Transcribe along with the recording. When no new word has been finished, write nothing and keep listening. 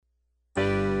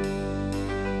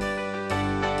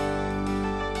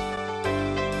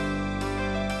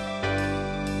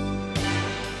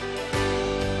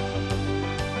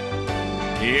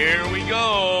Here we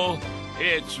go.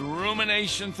 It's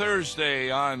Rumination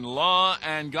Thursday on Law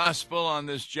and Gospel on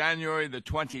this January the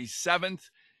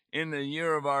 27th in the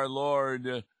year of our Lord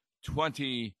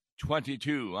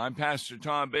 2022. I'm Pastor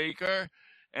Tom Baker,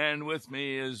 and with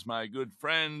me is my good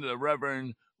friend, the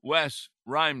Reverend Wes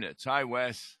Reimnitz. Hi,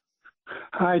 Wes.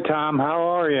 Hi, Tom. How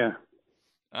are you?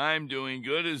 I'm doing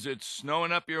good. Is it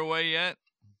snowing up your way yet?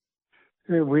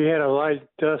 We had a light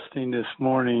dusting this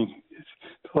morning. It's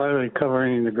slightly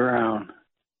covering the ground.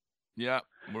 Yeah,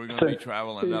 we're going to be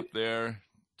traveling up there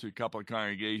to a couple of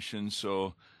congregations,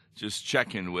 so just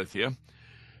checking with you.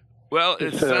 Well,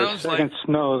 it sounds like second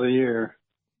snow of the year.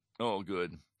 Oh,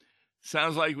 good.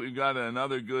 Sounds like we've got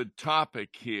another good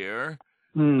topic here.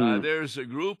 There's a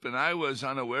group, and I was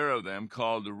unaware of them,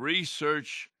 called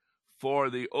Research for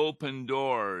the Open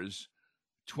Doors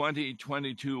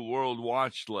 2022 World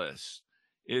Watch List.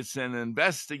 It's an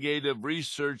investigative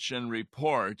research and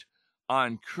report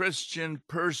on Christian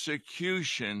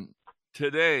persecution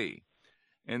today.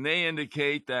 And they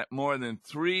indicate that more than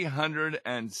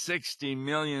 360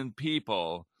 million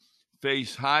people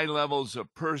face high levels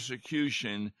of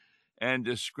persecution and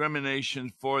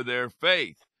discrimination for their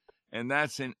faith. And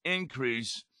that's an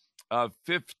increase of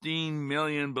 15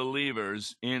 million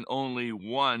believers in only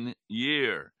 1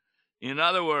 year. In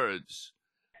other words,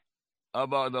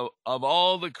 of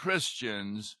all the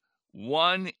Christians,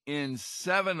 1 in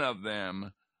 7 of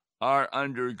them are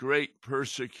under great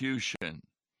persecution.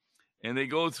 And they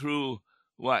go through,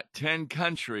 10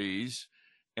 countries,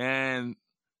 and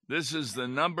this is the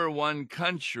number one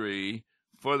country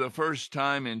for the first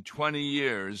time in 20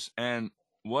 years. And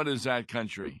what is that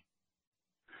country?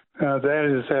 That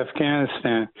is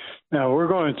Afghanistan. Now, we're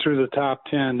going through the top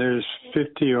 10. There's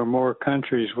 50 or more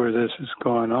countries where this is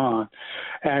going on.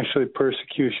 Actually,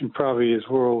 persecution probably is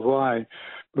worldwide,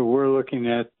 but we're looking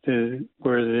at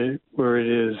where it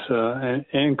is an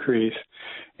increase.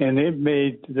 And they've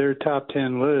made their top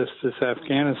 10 list, this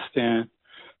Afghanistan,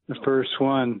 the first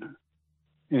one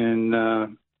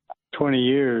in 20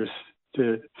 years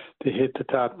to hit the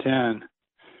top 10.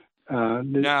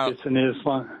 Now, it's an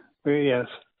Islam. Yes.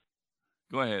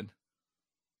 Go ahead.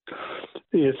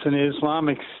 It's an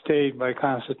Islamic state by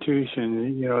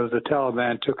constitution. You know, the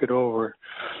Taliban took it over,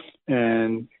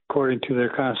 and according to their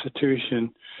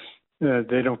constitution,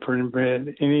 they don't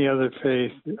permit any other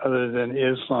faith other than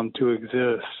Islam to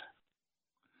exist.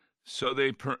 So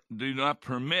they do not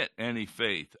permit any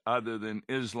faith other than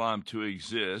Islam to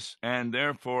exist, and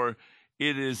therefore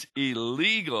it is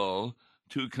illegal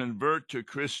to convert to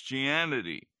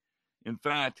Christianity. In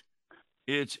fact,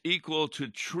 it's equal to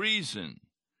treason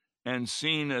and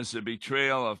seen as a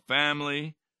betrayal of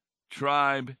family,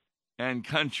 tribe, and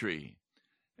country.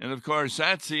 And of course,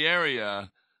 that's the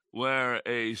area where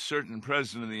a certain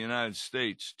president of the United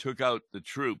States took out the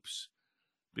troops,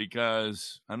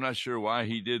 because I'm not sure why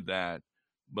he did that,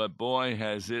 but boy,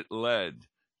 has it led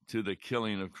to the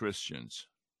killing of Christians.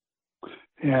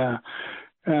 Yeah.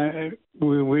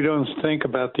 We don't think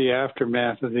about the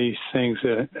aftermath of these things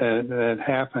that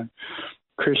happen.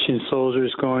 Christian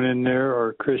soldiers going in there,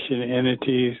 or Christian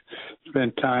entities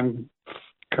spend time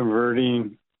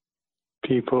converting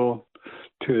people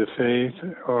to the faith,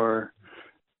 or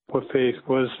what faith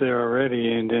was there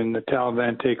already, and then the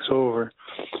Taliban takes over.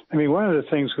 I mean, one of the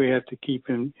things we have to keep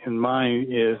in mind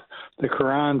is the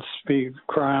Quran.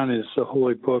 Quran is the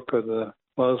holy book of the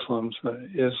Muslims, the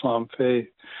Islam faith.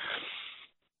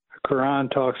 The Quran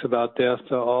talks about death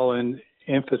to all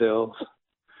infidels,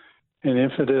 and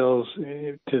infidels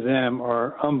to them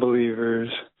are unbelievers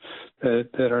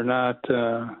that are not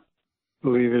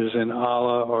believers in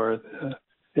Allah or the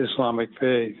Islamic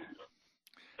faith.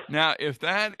 Now, if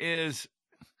that is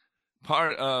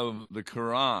part of the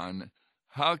Quran,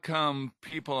 how come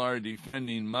people are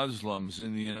defending Muslims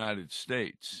in the United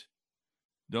States?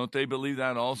 Don't they believe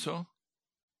that also?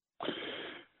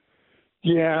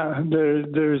 Yeah,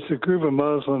 there's a group of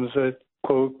Muslims that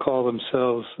quote call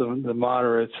themselves the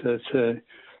moderates.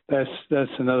 That's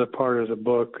another part of the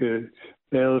book. The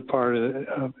other part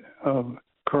of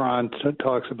Quran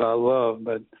talks about love,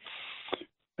 but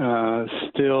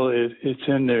still it's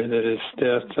in there that it's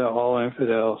death to all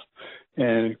infidels,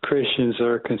 and Christians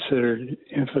are considered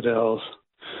infidels.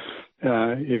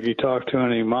 If you talk to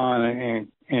an imam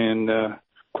and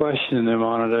question them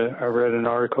on it, I read an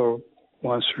article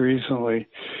once recently,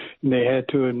 and they had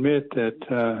to admit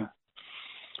that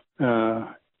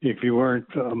if you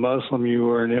weren't a Muslim, you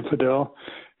were an infidel,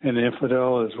 and an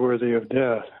infidel is worthy of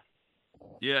death.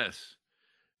 Yes.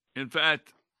 In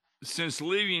fact, since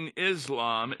leaving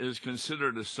Islam is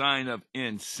considered a sign of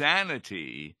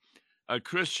insanity, a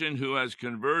Christian who has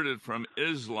converted from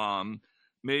Islam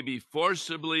may be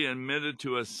forcibly admitted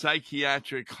to a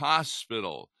psychiatric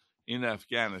hospital in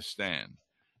Afghanistan,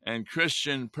 and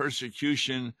Christian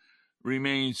persecution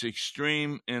remains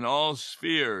extreme in all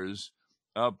spheres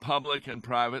of public and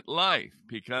private life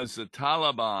because the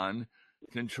Taliban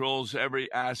controls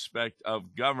every aspect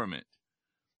of government.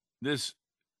 This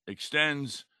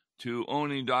extends to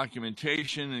owning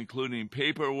documentation, including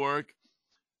paperwork,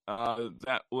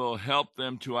 that will help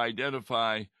them to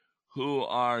identify who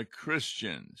are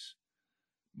Christians.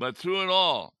 But through it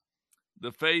all,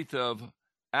 the faith of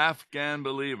Afghan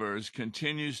believers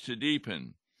continues to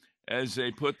deepen as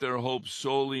they put their hope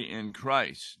solely in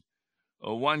Christ.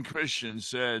 One Christian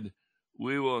said,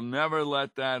 "We will never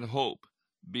let that hope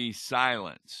be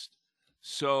silenced."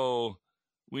 So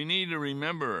we need to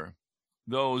remember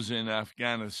those in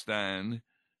Afghanistan.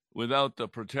 Without the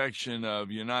protection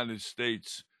of United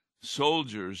States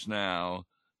soldiers now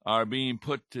are being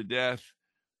put to death,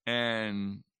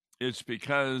 and it's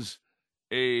because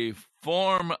a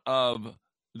form of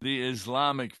the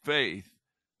Islamic faith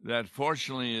that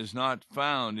fortunately is not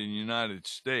found in the United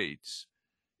States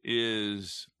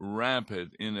is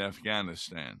rampant in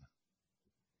Afghanistan.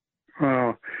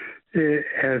 Well,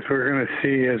 as we're going to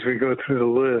see as we go through the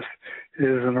list, it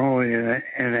isn't only in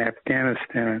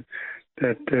Afghanistan,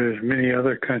 that there's many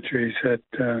other countries that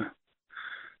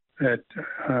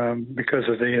because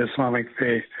of the Islamic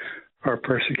faith, are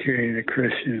persecuting the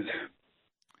Christians.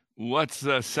 What's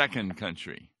the second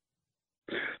country?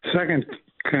 Second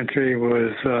country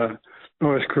was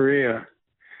North Korea,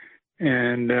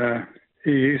 and it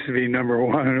used to be number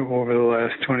one over the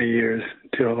last 20 years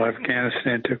until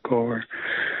Afghanistan took over.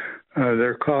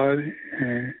 They're called,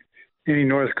 any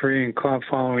North Korean caught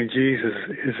following Jesus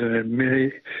is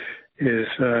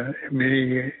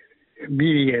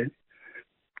immediate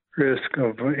risk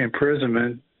of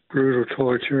imprisonment, brutal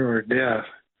torture, or death.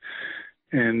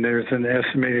 And there's an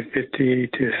estimated 50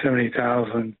 to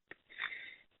 70,000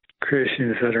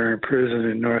 Christians that are in prison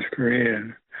in North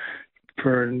Korea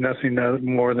for nothing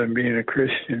more than being a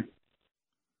Christian.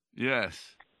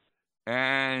 Yes.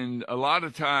 And a lot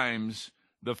of times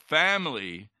the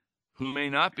family who may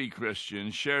not be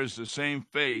Christian shares the same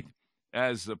faith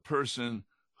as the person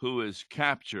who is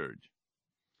captured.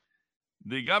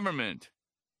 The government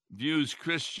views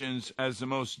Christians as the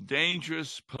most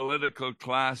dangerous political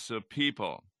class of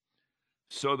people,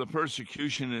 so the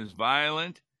persecution is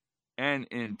violent and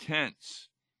intense.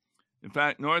 In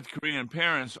fact, North Korean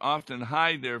parents often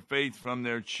hide their faith from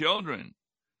their children.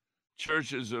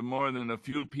 Churches of more than a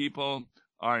few people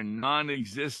are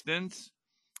non-existent,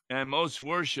 and most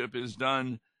worship is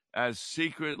done as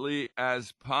secretly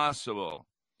as possible.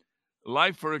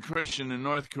 Life for a Christian in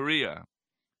North Korea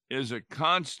is a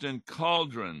constant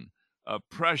cauldron of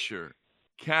pressure,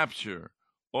 capture,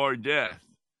 or death,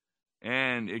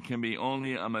 and it can be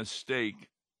only a mistake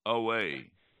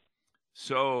away.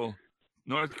 So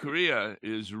North Korea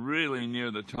is really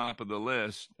near the top of the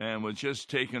list and was just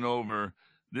taken over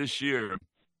this year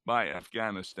by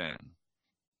Afghanistan.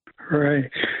 Right.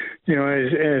 You know,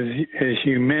 as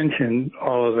you mentioned,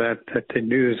 all of that they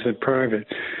do in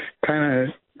private, kind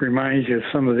of reminds you of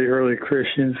some of the early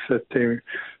Christians that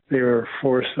they were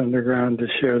forced underground to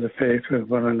share the faith with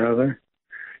one another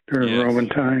during Roman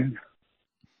time.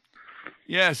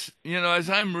 Yes. You know, as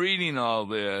I'm reading all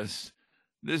this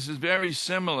is very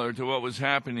similar to what was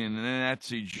happening in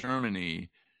Nazi Germany,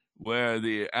 where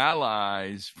the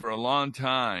Allies for a long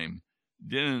time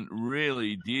didn't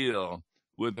really deal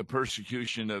with the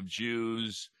persecution of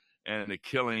Jews and the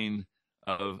killing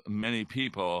of many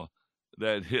people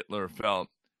that Hitler felt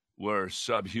were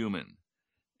subhuman.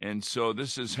 And so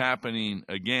this is happening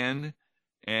again,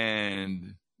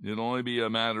 and it'll only be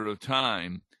a matter of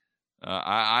time,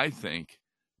 I think,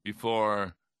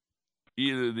 before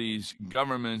either these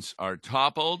governments are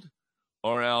toppled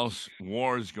or else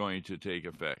war is going to take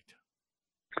effect.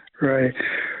 Right.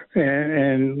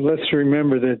 And let's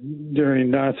remember that during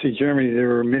Nazi Germany, there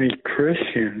were many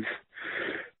Christians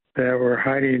that were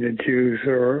hiding the Jews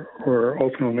or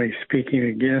openly speaking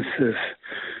against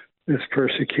this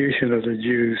persecution of the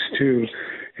Jews too,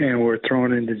 and were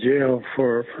thrown into jail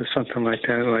for something like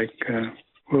that, like,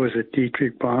 what was it,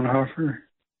 Dietrich Bonhoeffer?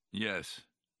 Yes,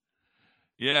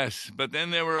 but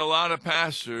then there were a lot of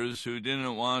pastors who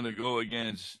didn't want to go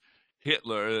against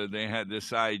Hitler. They had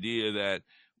this idea that,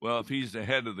 well, if he's the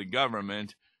head of the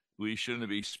government, we shouldn't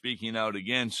be speaking out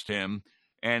against him.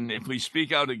 And if we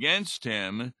speak out against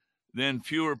him, then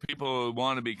fewer people will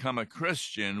want to become a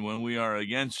Christian when we are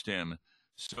against him.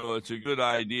 So it's a good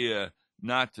idea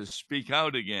not to speak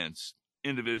out against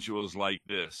individuals like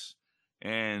this.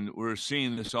 And we're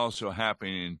seeing this also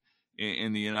happening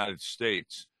in the United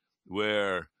States,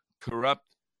 where corrupt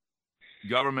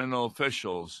governmental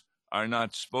officials are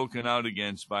not spoken out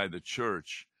against by the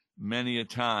church many a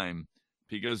time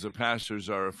because the pastors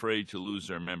are afraid to lose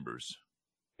their members.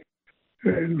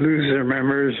 Lose their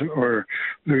members or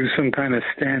lose some kind of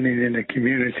standing in the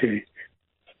community.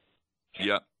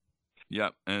 Yep.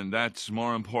 And that's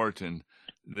more important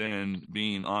than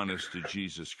being honest to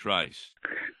Jesus Christ.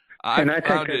 I think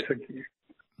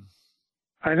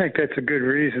that's a good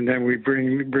reason that we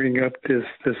bring up this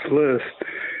list,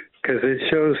 because it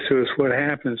shows to us what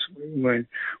happens when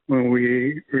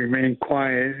we remain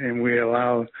quiet and we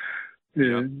allow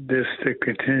this to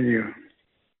continue.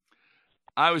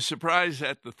 I was surprised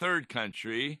at the third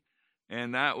country,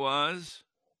 and that was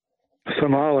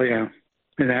Somalia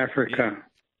in Africa.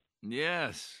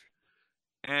 Yes.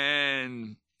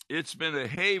 And it's been a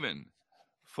haven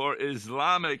for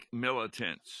Islamic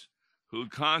militants who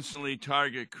constantly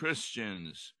target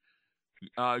Christians.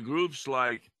 Groups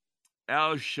like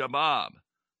Al-Shabaab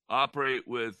operate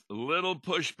with little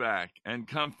pushback and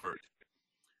comfort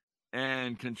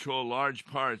and control large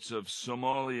parts of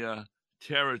Somalia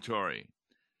territory.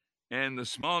 And the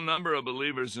small number of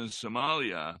believers in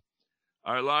Somalia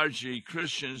are largely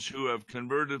Christians who have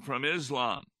converted from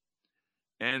Islam,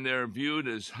 and they're viewed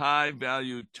as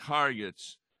high-value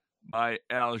targets by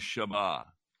Al-Shabaab.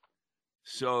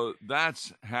 So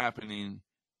that's happening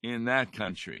in that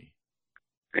country.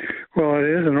 Well, it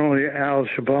isn't only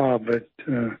Al-Shabaab, but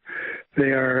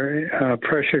they are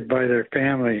pressured by their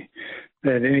family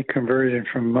that any conversion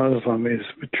from Muslim is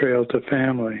betrayal to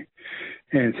family.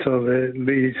 And so that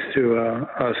leads to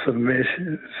a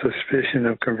suspicion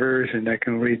of conversion that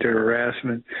can lead to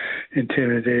harassment,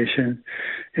 intimidation,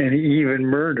 and even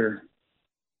murder.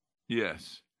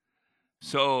 Yes.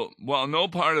 So while no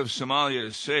part of Somalia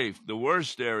is safe, the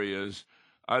worst areas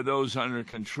are those under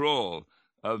control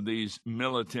of these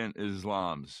militant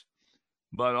Islams.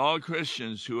 But all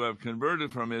Christians who have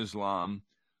converted from Islam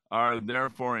are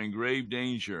therefore in grave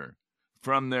danger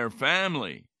from their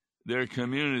family, their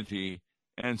community,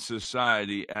 and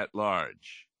society at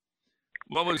large.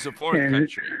 What was the fourth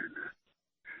country?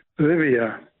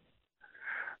 Libya.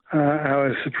 I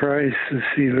was surprised to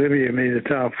see Libya made the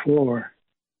top 4,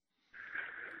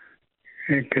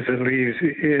 because it leaves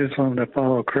Islam to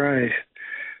follow Christ.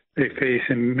 They face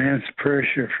immense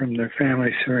pressure from their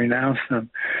families to renounce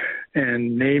them,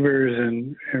 and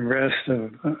neighbors and rest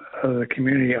of the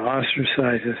community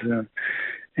ostracizes them,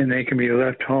 and they can be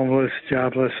left homeless,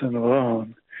 jobless, and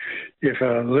alone. If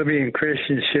a Libyan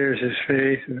Christian shares his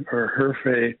faith or her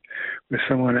faith with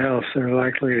someone else, they're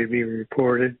likely to be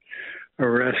reported,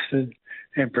 arrested,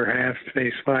 and perhaps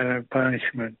face violent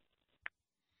punishment.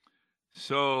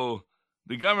 So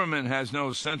the government has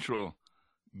no central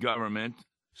government,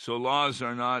 so laws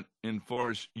are not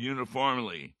enforced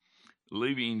uniformly,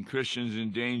 leaving Christians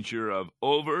in danger of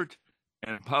overt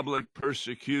and public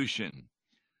persecution.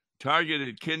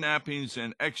 Targeted kidnappings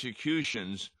and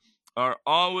executions are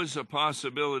always a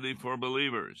possibility for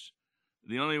believers.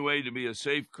 The only way to be a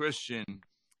safe Christian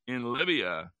in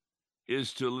Libya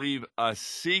is to live a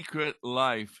secret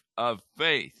life of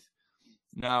faith.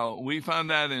 Now, we found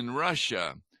that in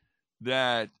Russia,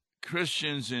 that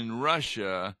Christians in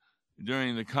Russia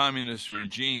during the communist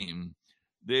regime,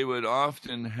 they would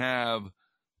often have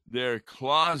their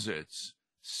closets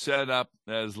set up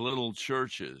as little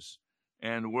churches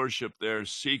and worship there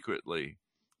secretly,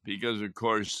 because, of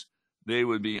course, they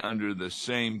would be under the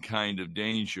same kind of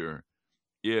danger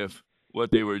if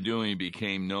what they were doing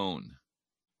became known.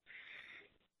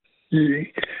 You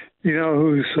know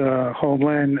whose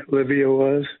homeland Libya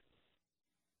was?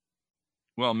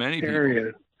 Well, many people.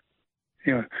 Arius.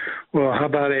 Well, how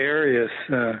about Arius?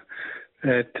 That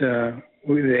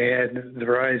they had the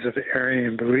rise of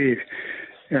Arian belief.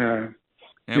 And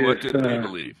what did they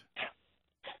believe?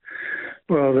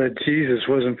 Well, that Jesus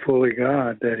wasn't fully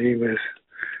God, that he was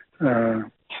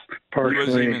partially. He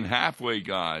wasn't even halfway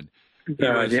God. He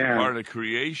was part of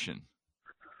creation.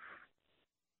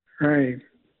 Right.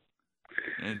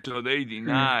 And so they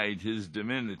denied his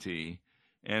divinity.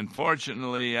 And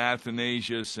fortunately,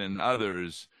 Athanasius and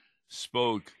others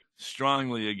spoke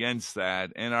strongly against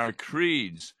that. And our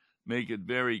creeds make it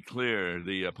very clear,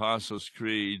 the Apostles'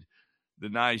 Creed, the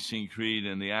Nicene Creed,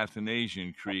 and the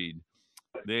Athanasian Creed.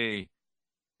 They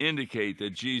indicate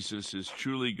that Jesus is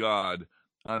truly God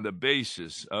on the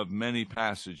basis of many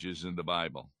passages in the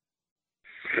Bible.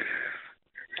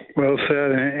 Well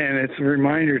said, and it's a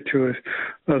reminder to us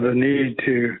of the need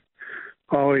to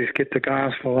always get the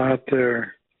gospel out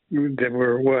there, that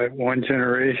we're, one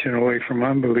generation away from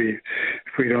unbelief,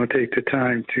 if we don't take the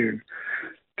time to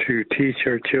to teach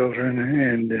our children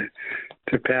and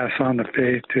to pass on the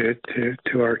faith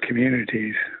to our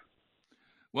communities.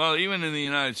 Well, even in the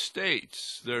United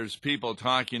States, there's people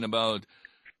talking about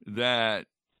that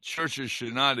churches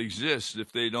should not exist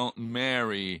if they don't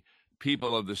marry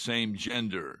people of the same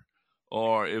gender,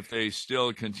 or if they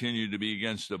still continue to be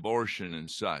against abortion and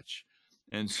such.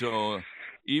 And so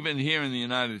even here in the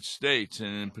United States,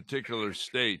 and in particular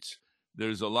states,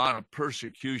 there's a lot of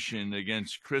persecution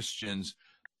against Christians,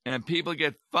 and people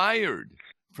get fired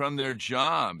from their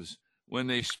jobs when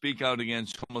they speak out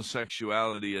against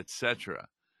homosexuality, etc.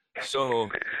 So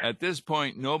at this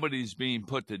point, nobody's being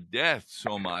put to death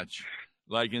so much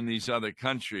like in these other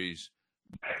countries.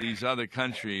 These other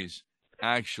countries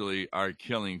actually are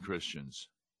killing Christians.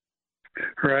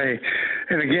 Right.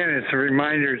 And again, it's a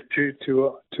reminder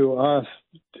to us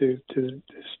to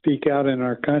speak out in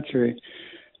our country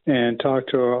and talk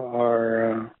to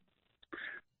our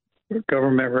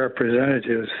government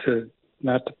representatives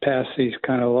not to pass these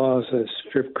kind of laws that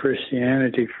strip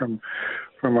Christianity from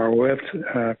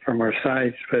our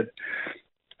sites, but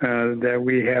that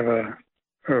we have a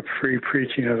free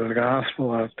preaching of the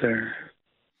gospel out there.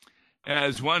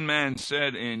 As one man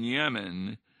said in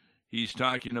Yemen, he's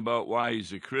talking about why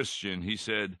he's a Christian. He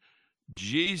said,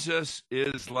 Jesus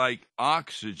is like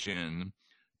oxygen,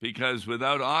 because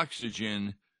without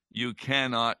oxygen, you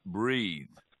cannot breathe.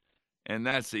 And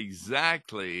that's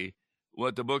exactly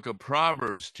what the book of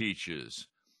Proverbs teaches,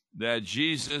 that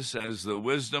Jesus, as the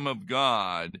wisdom of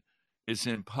God, it's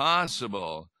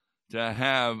impossible to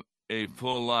have a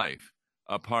full life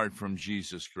apart from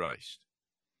Jesus Christ.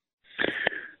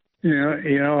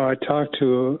 You know, I talked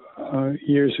to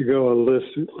years ago a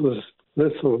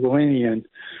Lithuanian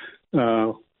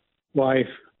wife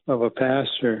of a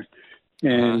pastor,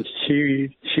 and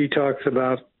she talks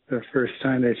about the first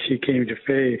time that she came to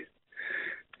faith,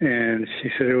 and she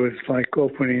said it was like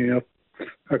opening up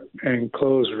an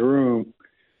enclosed room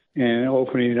and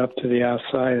opening it up to the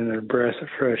outside, and a breath of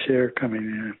fresh air coming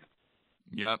in.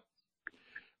 Yep.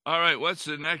 All right, what's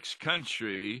the next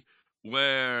country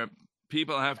where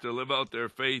people have to live out their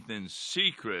faith in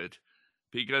secret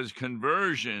because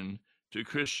conversion to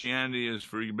Christianity is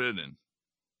forbidden?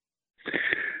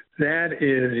 That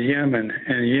is Yemen,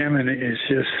 and Yemen is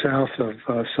just south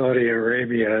of Saudi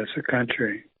Arabia as a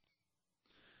country.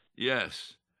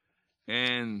 Yes,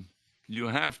 and you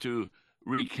have to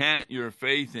recant your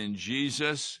faith in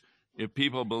Jesus. If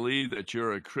people believe that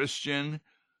you're a Christian,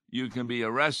 you can be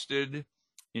arrested,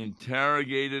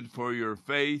 interrogated for your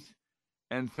faith,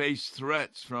 and face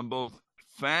threats from both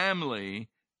family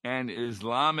and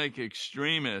Islamic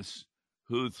extremists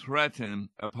who threaten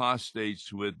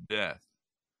apostates with death.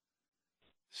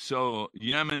 So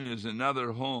Yemen is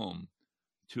another home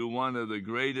to one of the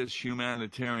greatest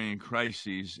humanitarian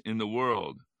crises in the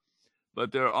world.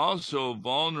 But they're also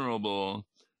vulnerable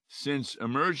since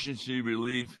emergency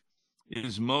relief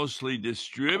is mostly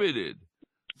distributed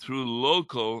through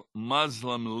local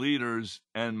Muslim leaders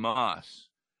and mosques.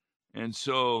 And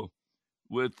so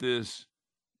with this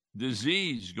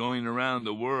disease going around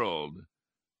the world,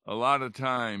 a lot of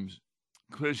times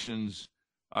Christians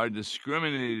are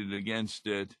discriminated against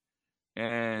it,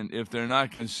 and if they're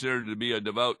not considered to be a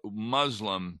devout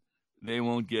Muslim, they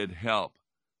won't get help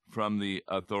from the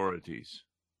authorities.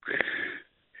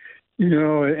 You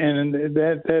know, and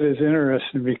that is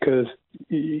interesting, because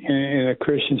in a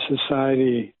Christian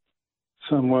society,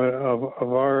 somewhat of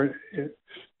our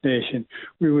nation,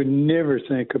 we would never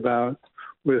think about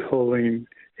withholding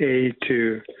aid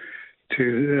to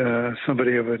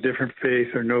somebody of a different faith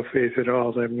or no faith at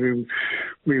all. That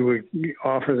we would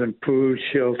offer them food,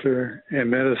 shelter,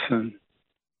 and medicine.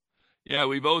 Yeah,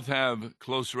 we both have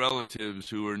close relatives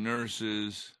who are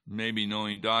nurses, maybe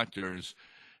knowing doctors.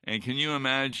 And can you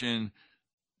imagine,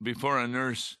 before a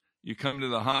nurse, you come to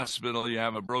the hospital, you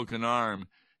have a broken arm,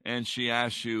 and she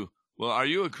asks you, well, are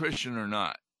you a Christian or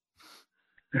not?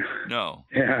 No.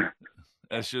 Yeah.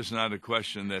 That's just not a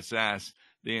question that's asked.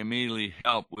 They immediately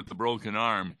help with the broken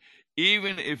arm,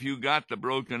 even if you got the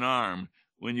broken arm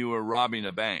when you were robbing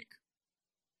a bank.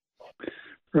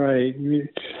 Right.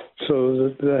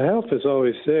 So the help is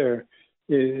always there.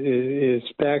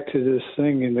 It's back to this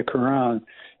thing in the Quran.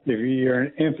 If you're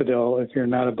an infidel, if you're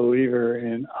not a believer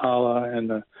in Allah and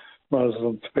the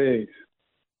Muslim faith.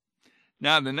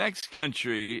 Now, the next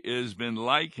country has been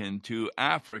likened to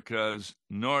Africa's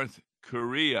North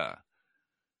Korea.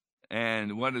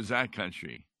 And what is that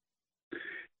country?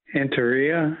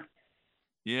 Eritrea?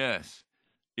 Yes,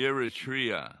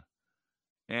 Eritrea.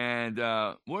 And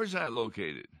where's that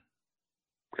located?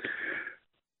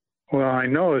 Well, I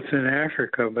know it's in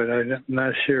Africa, but I'm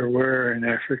not sure where in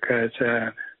Africa it's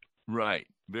at. Right.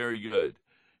 Very good.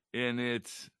 And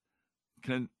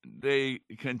they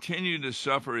continue to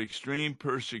suffer extreme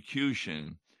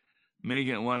persecution,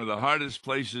 making it one of the hardest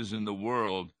places in the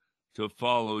world to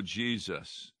follow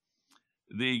Jesus.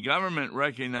 The government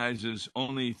recognizes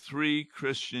only 3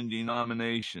 Christian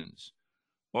denominations: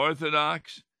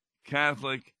 Orthodox,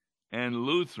 Catholic, and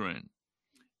Lutheran.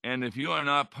 And if you are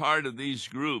not part of these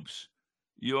groups,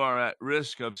 you are at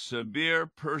risk of severe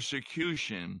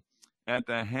persecution at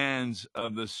the hands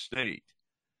of the state.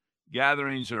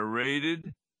 Gatherings are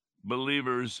raided,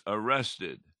 believers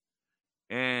arrested,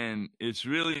 and it's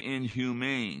really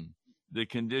inhumane, the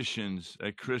conditions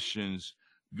that Christians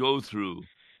go through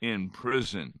in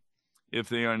prison if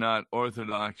they are not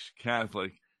Orthodox,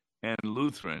 Catholic, and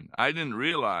Lutheran. I didn't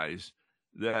realize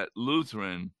that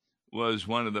Lutheran was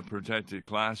one of the protected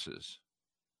classes.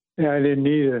 Yeah, I didn't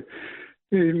either.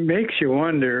 It makes you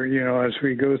wonder, as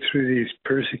we go through these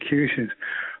persecutions,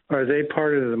 are they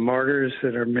part of the martyrs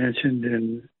that are mentioned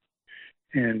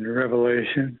in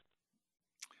Revelation?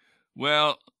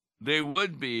 Well, they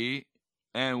would be.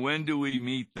 And when do we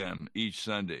meet them each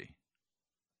Sunday?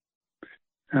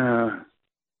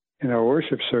 In our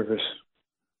worship service.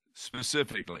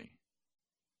 Specifically?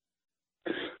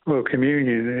 Well,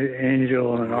 communion, the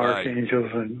angel and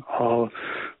archangels and all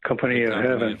company of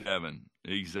heaven.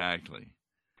 Exactly.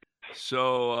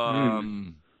 So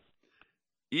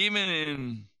even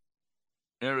in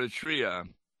Eritrea,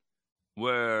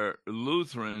 where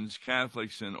Lutherans,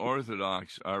 Catholics, and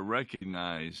Orthodox are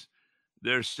recognized,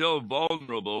 they're still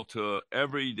vulnerable to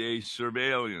everyday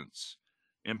surveillance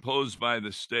imposed by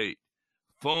the state.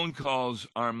 Phone calls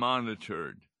are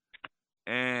monitored,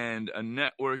 and a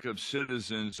network of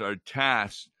citizens are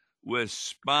tasked with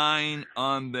spying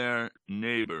on their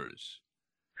neighbors.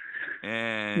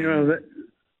 And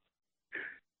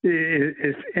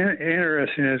it's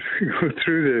interesting as we go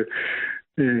through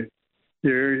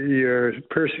you're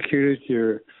persecuted,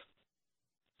 you're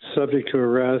subject to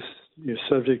arrest, you're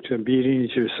subject to beatings,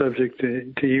 you're subject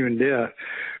to even death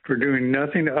for doing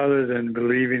nothing other than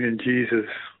believing in Jesus.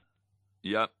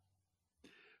 Yep.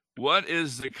 What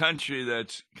is the country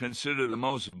that's considered the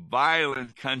most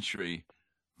violent country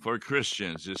for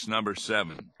Christians? It's number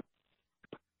 7.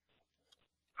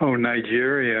 Oh,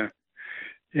 Nigeria.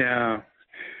 Yeah.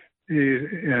 I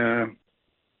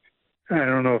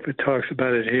don't know if it talks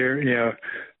about it here. Yeah,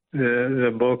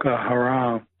 the Boko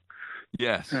Haram.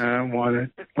 Yes.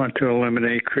 Want to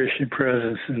eliminate Christian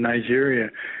presence in Nigeria,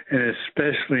 and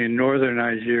especially in northern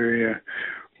Nigeria,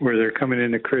 where they're coming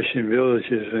into Christian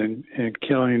villages and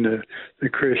killing the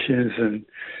Christians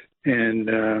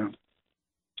and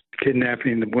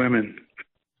kidnapping the women.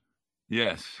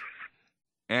 Yes.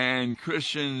 And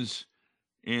Christians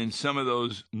in some of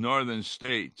those northern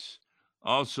states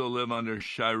also live under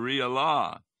Sharia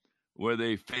law, where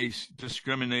they face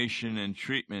discrimination and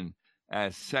treatment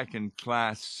as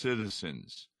second-class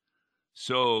citizens.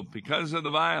 So because of the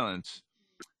violence,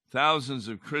 thousands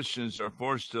of Christians are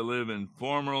forced to live in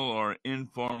formal or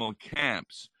informal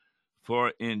camps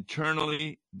for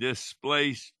internally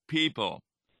displaced people.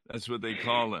 That's what they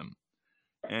call them.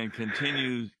 And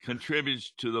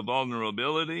contributes to the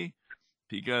vulnerability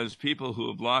because people who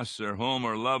have lost their home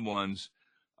or loved ones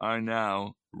are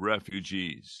now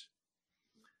refugees.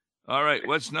 All right,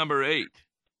 what's number 8?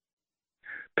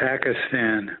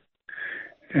 Pakistan.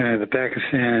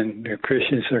 The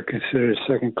Christians are considered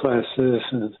second-class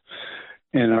citizens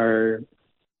and are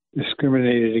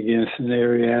discriminated against in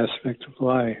every aspect of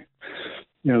life.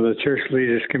 The church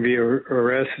leaders can be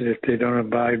arrested if they don't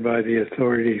abide by the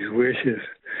authorities' wishes.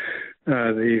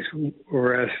 These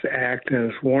arrests act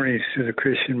as warnings to the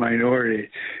Christian minority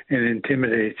and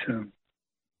intimidates them.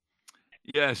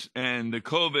 Yes, and the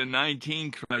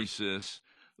COVID-19 crisis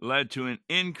led to an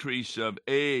increase of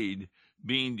aid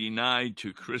being denied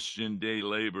to Christian day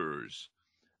laborers.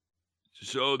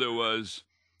 So there was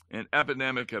an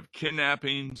epidemic of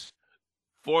kidnappings,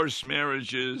 forced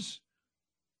marriages,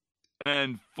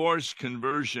 and forced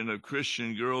conversion of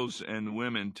Christian girls and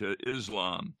women to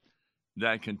Islam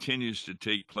that continues to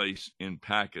take place in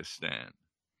Pakistan.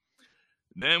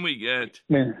 Then we get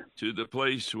to the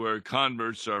place where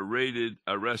converts are raided,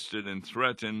 arrested, and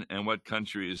threatened. And what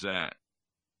country is that?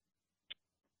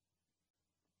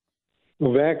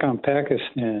 Well, back on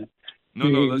Pakistan. No,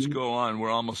 let's go on. We're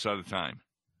almost out of time.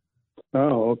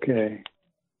 Oh, okay.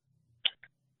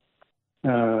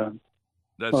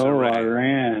 That's Iran.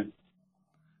 Iran.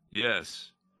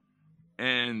 Yes.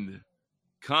 And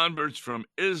converts from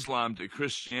Islam to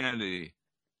Christianity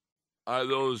are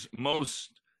those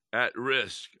most at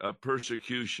risk of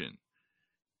persecution.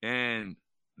 And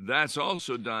that's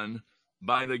also done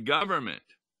by the government.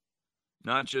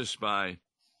 not just by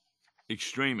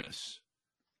extremists.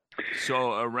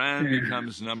 So Iran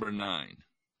becomes number 9.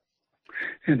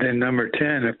 And then number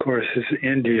 10, of course, is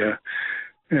India,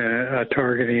 a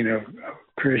targeting of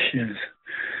Christians.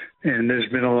 And there's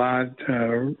been a lot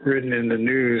written in the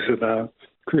news about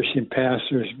Christian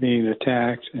pastors being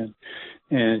attacked and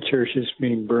churches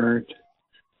being burnt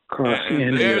across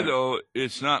India. There, though,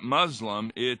 it's not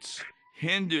Muslim, it's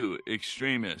Hindu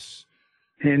extremists.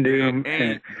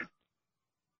 They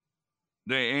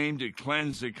aim to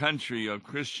cleanse the country of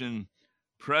Christian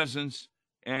presence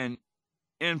and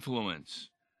influence.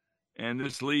 And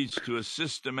this leads to a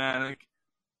systematic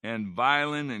and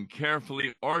violent and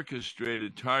carefully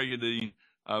orchestrated targeting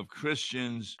of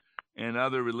Christians and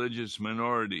other religious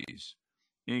minorities,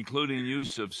 including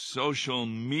use of social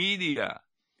media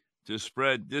to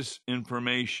spread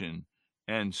disinformation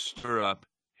and stir up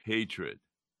hatred.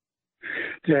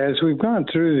 Yeah, as we've gone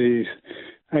through these,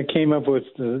 I came up with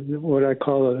what I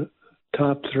call the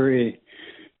top 3.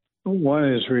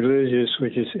 One is religious,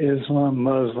 which is Islam,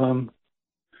 Muslim,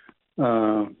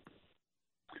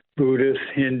 Buddhist,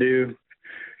 Hindu.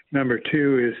 Number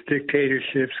 2 is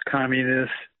dictatorships,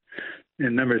 communists.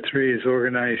 And number 3 is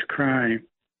organized crime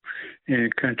in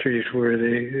countries where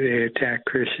they attack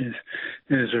Christians.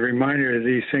 And as a reminder of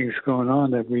these things going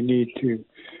on, that we need to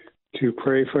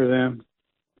pray for them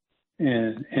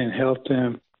and help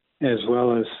them, as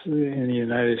well as in the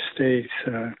United States,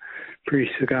 preach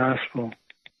the gospel.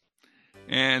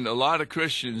 And a lot of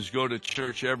Christians go to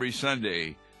church every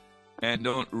Sunday and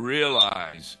don't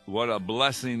realize what a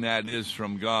blessing that is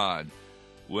from God,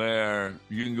 where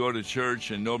you can go to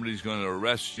church and nobody's going to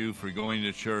arrest you for going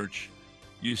to church.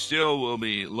 You still will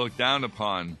be looked down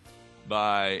upon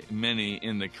by many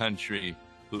in the country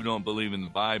who don't believe in the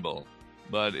Bible,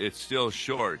 but it's still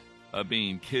short of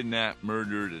being kidnapped,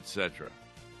 murdered, etc.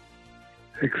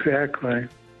 Exactly.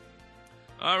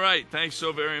 All right. Thanks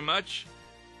so very much.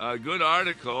 A good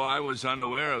article. I was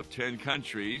unaware of 10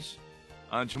 countries.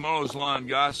 On tomorrow's Law and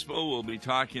Gospel, we'll be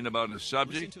talking about a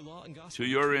subject to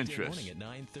your interest.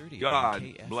 God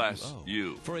bless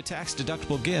you. For a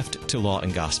tax-deductible gift to Law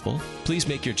and Gospel, please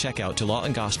make your check out to Law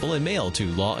and Gospel and mail to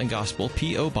Law and Gospel,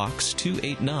 P.O. Box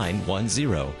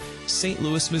 28910, St.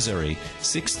 Louis, Missouri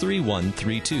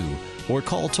 63132, or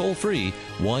call toll-free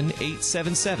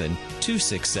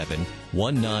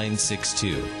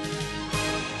 1-877-267-1962.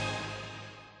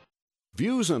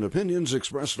 Views and opinions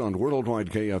expressed on Worldwide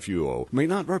KFUO may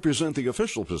not represent the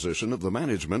official position of the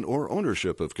management or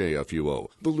ownership of KFUO,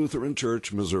 the Lutheran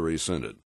Church Missouri Synod.